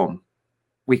perform?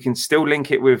 We can still link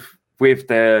it with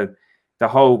the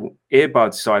whole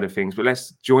earbud side of things, but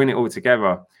let's join it all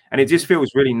together. And it just feels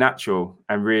really natural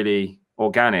and really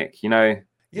organic, Yeah.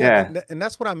 And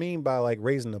that's what I mean by like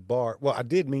raising the bar. Well, I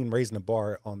did mean raising the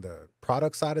bar on the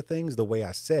product side of things, the way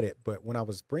I said it. But when I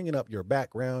was bringing up your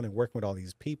background and working with all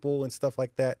these people and stuff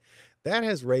like that, that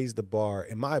has raised the bar,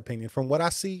 in my opinion, from what I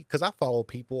see, because I follow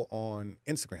people on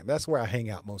Instagram. That's where I hang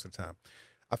out most of the time.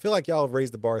 I feel like y'all have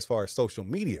raised the bar as far as social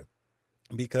media,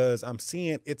 because I'm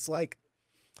seeing it's like,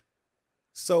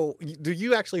 so do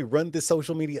you actually run this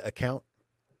social media account?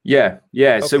 Yeah.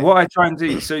 Okay. So what I try and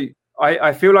do, so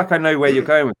I feel like I know where you're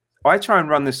going with. I try and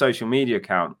run the social media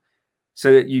account,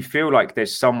 so that you feel like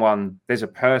there's a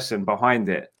person behind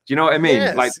it. Do you know what I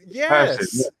mean? Like Yes,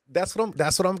 person. yes.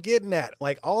 That's what I'm getting at.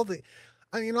 Like all the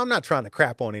I'm not trying to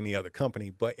crap on any other company,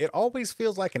 but it always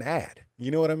feels like an ad.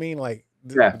 You know what I mean? Like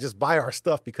Yeah. just buy our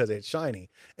stuff because it's shiny.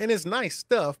 And it's nice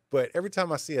stuff, but every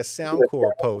time I see a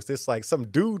Soundcore post, it's like some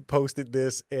dude posted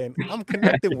this and I'm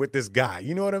connecting with this guy.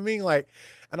 You know what I mean? Like,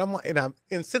 and I'm like,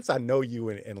 and since I know you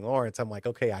and Lawrence, I'm like,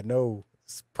 okay, I know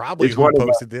probably It's who one of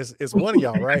posted this. It's one of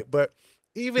y'all, right? But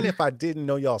even if I didn't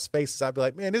know y'all's faces, I'd be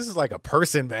like, man, this is like a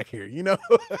person back here, you know?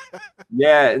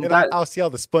 yeah, and And I'll see all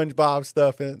the SpongeBob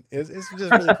stuff, and it's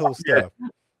just really cool yeah, stuff.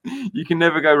 you can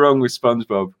never go wrong with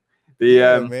SpongeBob. The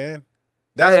Yeah, man.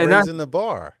 That's and that's raising the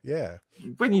bar. Yeah.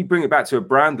 when you bring it back to a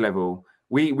brand level,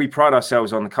 we pride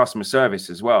ourselves on the customer service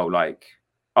as well. Like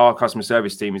our customer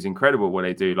service team is incredible what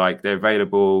they do. Like they're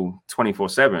available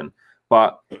 24/7.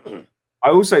 But I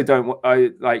also don't want,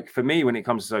 I like, for me, when it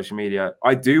comes to social media,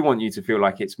 I do want you to feel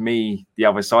like it's me, the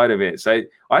other side of it. So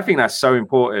I think that's so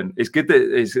important. It's good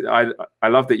that I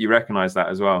love that you recognize that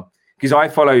as well. Because I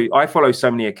follow so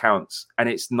many accounts, and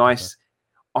it's nice.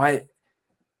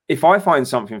 If I find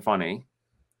something funny,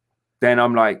 then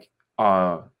I'm like,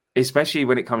 especially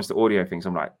when it comes to audio things,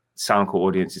 I'm like, Soundcore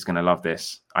audience is gonna love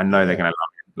this. I know they're gonna love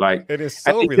it. Like it is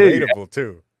so relatable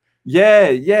too.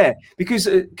 Yeah. Because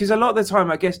a lot of the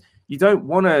time, I guess you don't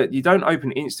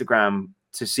open Instagram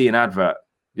to see an advert.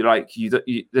 You're like,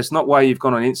 that's not why you've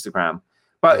gone on Instagram.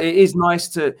 But it is nice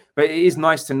to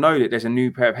know that there's a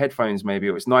new pair of headphones, maybe,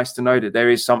 or it's nice to know that there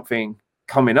is something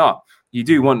coming up. You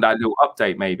do want that little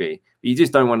update, maybe, but you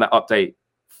just don't want that update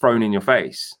thrown in your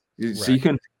face. Right. So you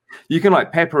can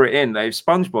like pepper it in. If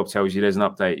SpongeBob tells you there's an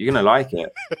update, you're gonna like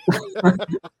it.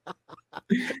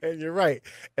 And you're right.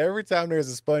 Every time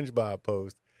there's a SpongeBob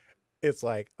post, it's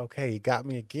like, okay, you got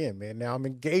me again, man. Now I'm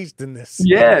engaged in this.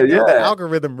 Yeah. The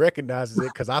algorithm recognizes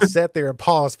it because I sat there and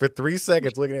paused for 3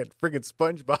 seconds looking at freaking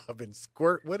SpongeBob and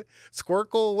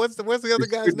Squirtle. What's the other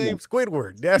guy's name?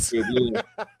 Squidward. That's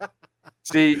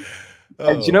See.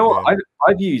 And you know what?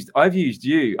 I've used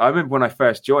you. I remember when I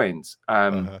first joined,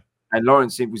 and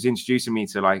Lawrence was introducing me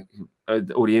to like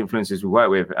all the influencers we work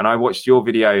with, and I watched your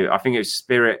video. I think it was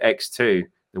Spirit X2,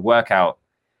 the workout,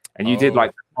 and you did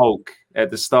like the Hulk at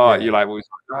the start. Yeah. You're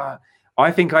like,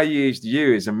 I think I used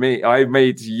you as a meme. I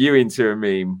made you into a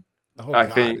meme. I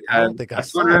think. I don't think I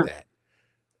saw that.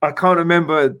 I can't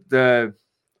remember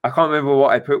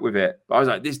what I put with it, but I was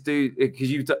like, this dude,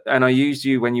 because and I used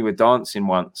you when you were dancing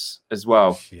once as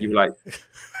well. You were like,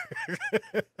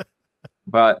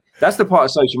 but that's the part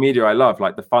of social media I love,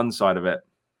 like the fun side of it.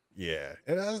 Yeah,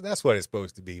 and that's what it's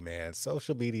supposed to be, man.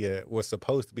 Social media was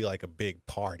supposed to be like a big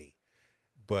party,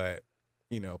 but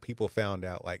people found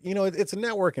out like, it's a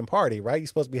networking party, right? You're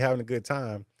supposed to be having a good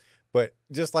time. But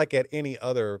just like at any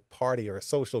other party or a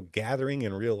social gathering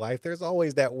in real life, there's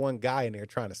always that one guy in there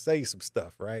trying to say some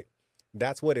stuff, right?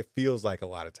 That's what it feels like a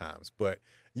lot of times. But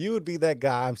you would be that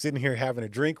guy I'm sitting here having a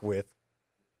drink with,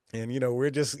 and, we're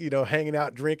just, hanging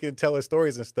out, drinking, telling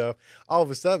stories and stuff. All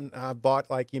of a sudden, I bought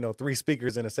like, 3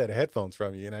 speakers and a set of headphones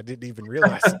from you, and I didn't even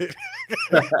realize it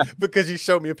because you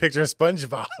showed me a picture of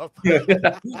SpongeBob.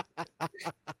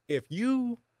 If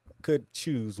you could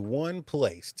choose one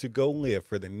place to go live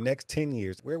for the next 10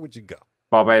 years, where would you go?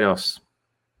 Barbados.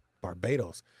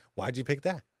 Why'd you pick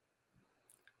that?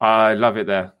 I love it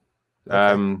there. Okay.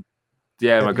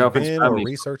 Have my girlfriend's family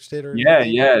researched it, or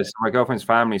so my girlfriend's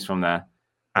family's from there,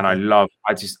 and I love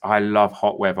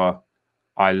hot weather.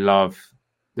 I love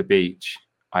the beach.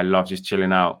 I love just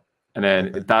chilling out, and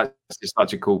then that's just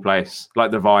such a cool place. Like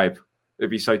the vibe,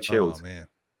 it'd be so chilled. Oh man.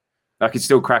 I could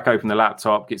still crack open the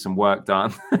laptop, get some work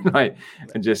done,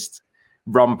 and just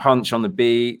rum punch on the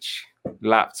beach,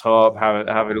 laptop, have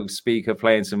a little speaker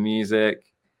playing some music.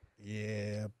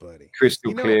 Yeah, buddy.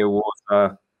 Crystal clear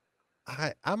water.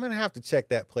 I'm going to have to check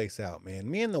that place out, man.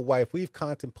 Me and the wife, we've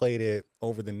contemplated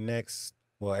over the next,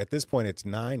 well, at this point, it's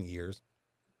 9 years.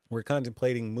 We're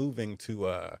contemplating moving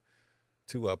to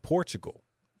Portugal,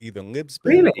 either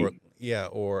Lisbon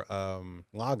or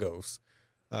Lagos.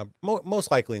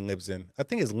 Most likely in Lisbon. I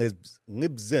think it's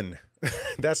Lisbon.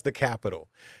 That's the capital.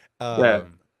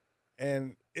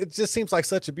 And it just seems like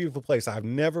such a beautiful place. I've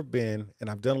never been, and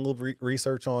I've done a little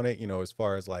research on it, as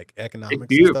far as like economics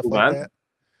and stuff like that.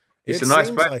 It's a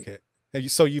nice place. Like it.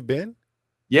 So you've been?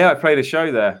 Yeah, I played a show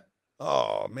there.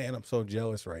 Oh man, I'm so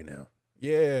jealous right now.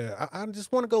 Yeah, I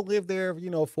just want to go live there,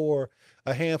 for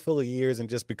a handful of years and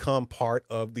just become part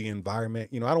of the environment.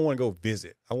 I don't want to go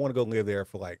visit. I want to go live there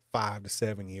for like 5 to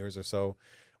 7 years or so.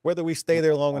 Whether we stay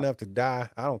there long enough to die,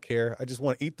 I don't care. I just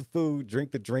want to eat the food,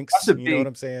 drink the drinks. You know what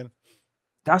I'm saying?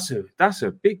 That's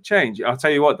a big change. I'll tell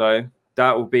you what though,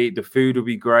 the food will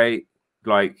be great.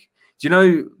 Like, do you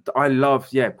know, I love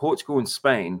Portugal and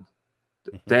Spain.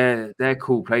 They're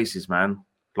cool places, man.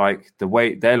 Like the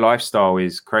way their lifestyle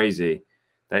is crazy.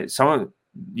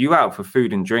 You out for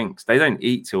food and drinks, they don't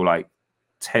eat till like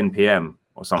 10 p.m.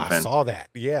 or something. I saw that.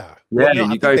 Yeah. Yeah, well, no, I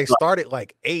think they start at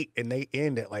like 8 and they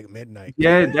end at like midnight.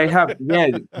 Yeah, they have. Yeah,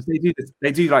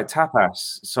 they do like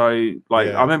tapas. So like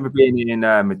I remember being in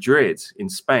Madrid in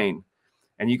Spain,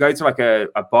 and you go to like a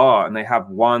bar and they have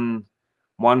one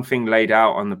thing laid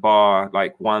out on the bar,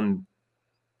 like one,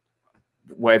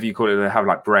 whatever you call it. They have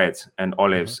like bread and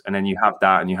olives, and then you have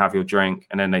that and you have your drink,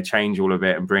 and then they change all of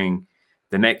it and bring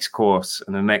the next course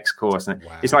and the next course, and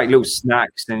it's like little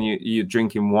snacks. And you're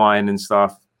drinking wine and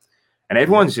stuff, and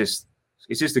everyone's it's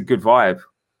just a good vibe.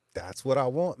 That's what I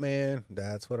want, man.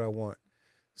 That's what I want.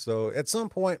 So at some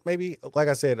point, maybe, like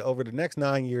I said, over the next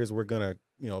 9 years, we're gonna,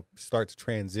 start to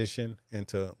transition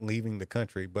into leaving the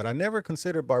country. But I never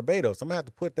considered Barbados. I'm gonna have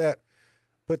to put that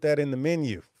in the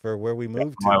menu for where we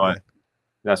move to.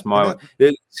 That's my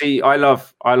one. See, I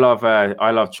love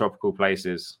tropical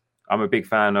places. I'm a big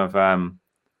fan of.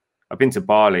 I've been to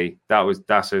Bali.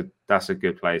 That's a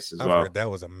good place as well. I've heard that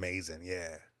was amazing.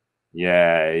 Yeah.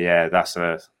 Yeah. That's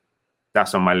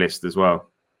on my list as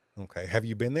well. Okay. Have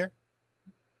you been there?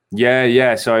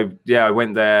 Yeah. So I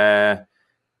went there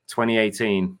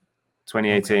 2018.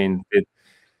 Did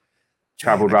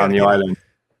traveled around the island.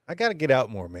 I got to get out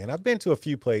more, man. I've been to a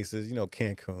few places,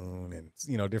 Cancun and,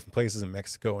 different places in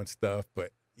Mexico and stuff.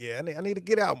 But yeah, I need to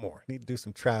get out more. I need to do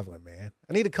some traveling, man.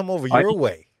 I need to come over your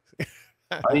way.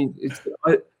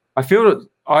 I feel that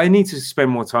I need to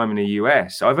spend more time in the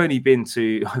US. I've been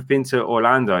to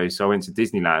Orlando, so I went to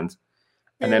Disneyland,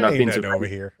 and then I've been to over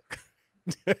here.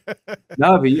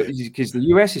 No, but because the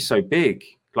US is so big,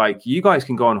 like you guys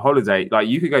can go on holiday, like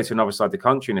you could go to another side of the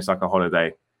country and it's like a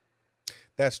holiday.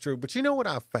 That's true, but you know what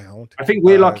I found? I think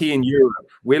we're lucky in Europe.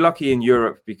 We're lucky in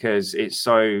Europe because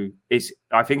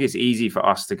I think it's easy for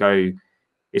us to go.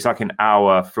 It's like an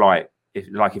hour flight.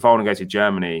 If I want to go to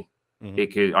Germany, I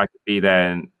could be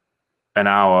there in an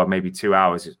hour, maybe 2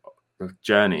 hours of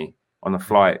journey on the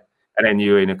flight, and then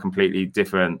you're in a completely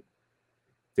different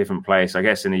place. I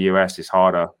guess in the US it's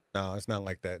harder. No, it's not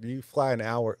like that. You fly an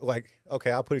hour. Like,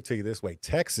 okay, I'll put it to you this way: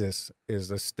 Texas is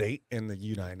a state in the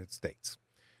United States.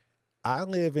 I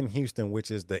live in Houston, which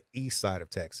is the east side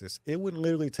of Texas. It would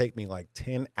literally take me like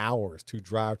 10 hours to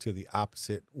drive to the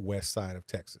opposite west side of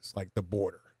Texas, like the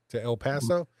border to El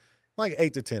Paso, like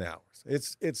 8 to 10 hours.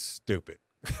 It's stupid.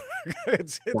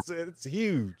 it's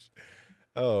huge.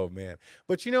 Oh man.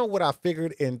 But you know what I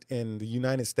figured in the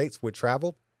United States with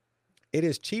travel? It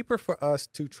is cheaper for us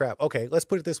to travel. Okay, let's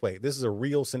put it this way. This is a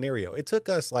real scenario. It took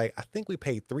us I think we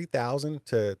paid $3,000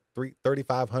 to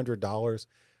 $3,500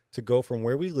 to go from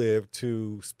where we live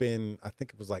to spend, I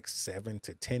think it was like 7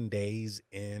 to 10 days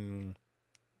in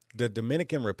the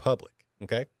Dominican Republic.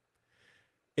 Okay.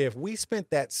 If we spent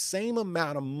that same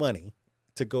amount of money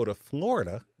to go to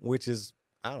Florida, which is,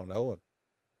 I don't know,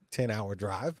 a 10-hour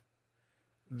drive,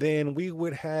 then we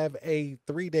would have a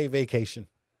 3-day vacation.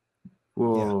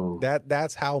 Whoa. Yeah,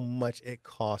 that's how much it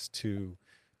costs to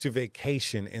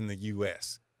vacation in the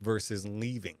US versus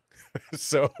leaving.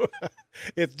 So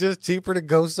it's just cheaper to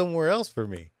go somewhere else for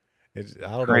me. I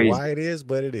don't know why it is,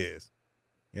 but it is.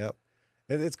 Yep.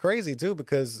 And it's crazy too,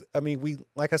 because I mean,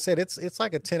 like I said, it's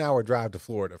like a 10-hour drive to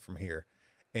Florida from here.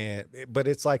 But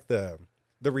it's like the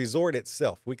resort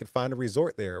itself. We could find a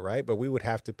resort there, right? But we would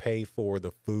have to pay for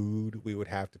the food. We would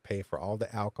have to pay for all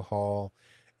the alcohol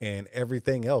and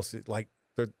everything else. Like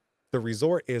the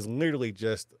resort is literally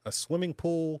just a swimming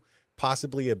pool,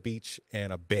 possibly a beach,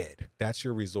 and a bed. That's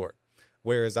your resort.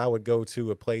 Whereas I would go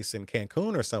to a place in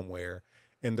Cancun or somewhere,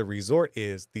 and the resort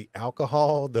is the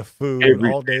alcohol, the food,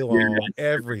 everything, all day long,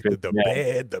 everything, the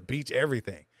bed, the beach,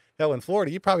 everything. Hell, in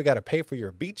Florida, you probably got to pay for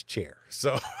your beach chair.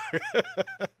 So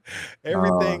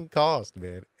everything costs,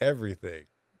 man, everything.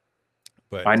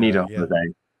 But I need a holiday.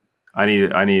 I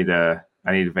need a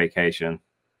vacation.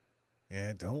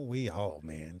 Yeah, don't we all,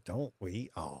 man? Don't we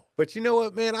all? But you know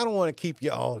what, man? I don't want to keep you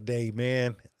all day,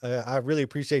 man. I really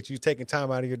appreciate you taking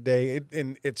time out of your day.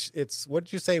 And it's what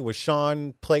did you say? Was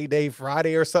Sean Play Day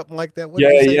Friday or something like that? What did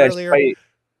you say earlier?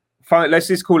 Let's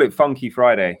just call it Funky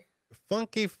Friday.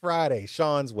 Funky Friday,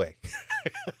 Sean's way.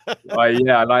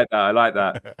 Yeah, I like that. I like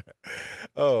that.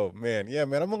 Oh man, yeah,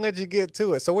 man. I'm gonna let you get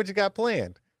to it. So, what you got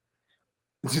planned?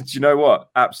 Do you know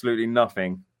what? Absolutely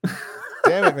nothing.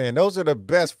 Damn it, man. Those are the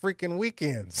best freaking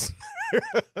weekends.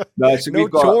 No, so no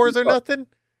chores or nothing?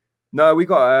 No, we've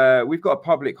got a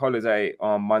public holiday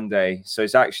on Monday. So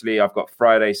it's actually, I've got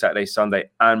Friday, Saturday,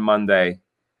 Sunday, and Monday.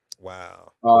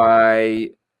 Wow.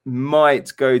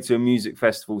 might go to a music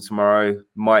festival tomorrow,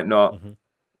 might not. Mm-hmm.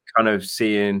 Kind of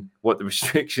seeing what the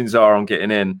restrictions are on getting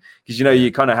in, because Yeah.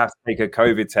 you kind of have to take a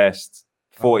COVID test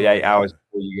 48 yeah. hours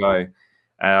before you go,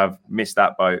 and I've missed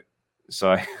that boat.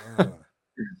 So,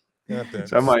 You have to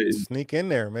so I might. sneak in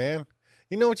there, man.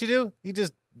 You know what you do? You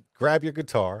just grab your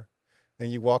guitar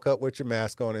and you walk up with your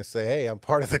mask on and say, "Hey, I'm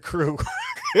part of the crew."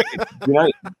 Do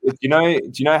you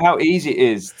know how easy it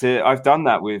is to? I've done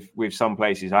that with some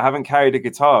places. I haven't carried a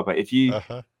guitar, but if you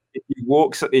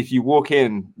walk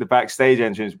in the backstage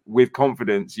entrance with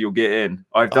confidence, you'll get in.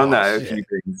 I've done that at a few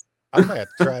things. I might have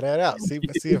to try that out. See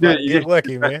if I can get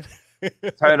lucky, man.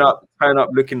 turn up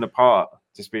looking the part.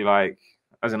 Just be like,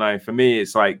 I don't know. For me,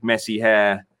 it's like messy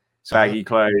hair, saggy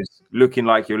clothes, looking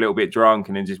like you're a little bit drunk,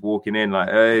 and then just walking in like,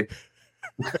 hey.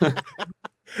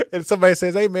 And somebody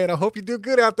says, "Hey, man, I hope you do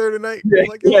good out there tonight." Yeah,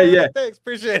 like, yeah. Thanks,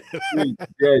 appreciate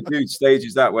it. Dude, stage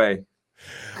is that way.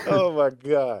 Oh my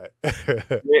god,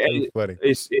 funny.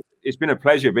 It's been a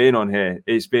pleasure being on here.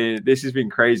 This has been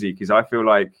crazy because I feel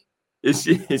like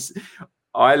it's.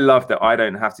 I love that I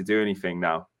don't have to do anything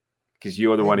now because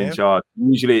you're the one in charge.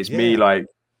 Usually, it's me like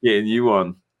getting you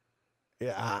on.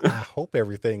 Yeah, I hope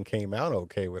everything came out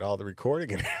okay with all the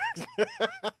recording.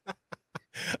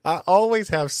 I always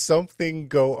have something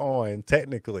go on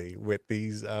technically with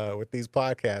these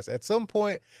podcasts. At some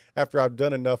point, after I've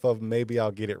done enough of them, maybe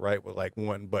I'll get it right with like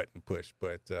one button push.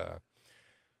 But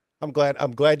I'm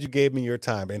glad you gave me your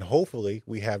time, and hopefully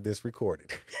we have this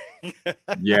recorded.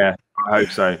 Yeah, I hope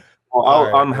so.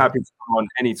 Well, I'm happy to come on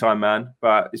anytime, man.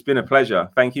 But it's been a pleasure.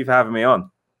 Thank you for having me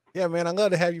on. Yeah, man, I'm glad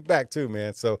to have you back too,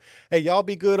 man. So, hey, y'all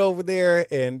be good over there.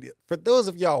 And for those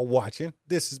of y'all watching,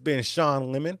 this has been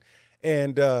Sean Lemon.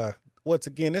 And once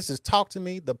again, this is Talk to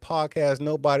Me, the podcast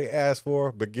nobody asked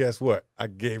for. But guess what? I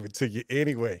gave it to you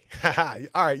anyway. All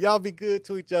right, y'all be good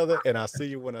to each other, and I'll see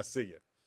you when I see you.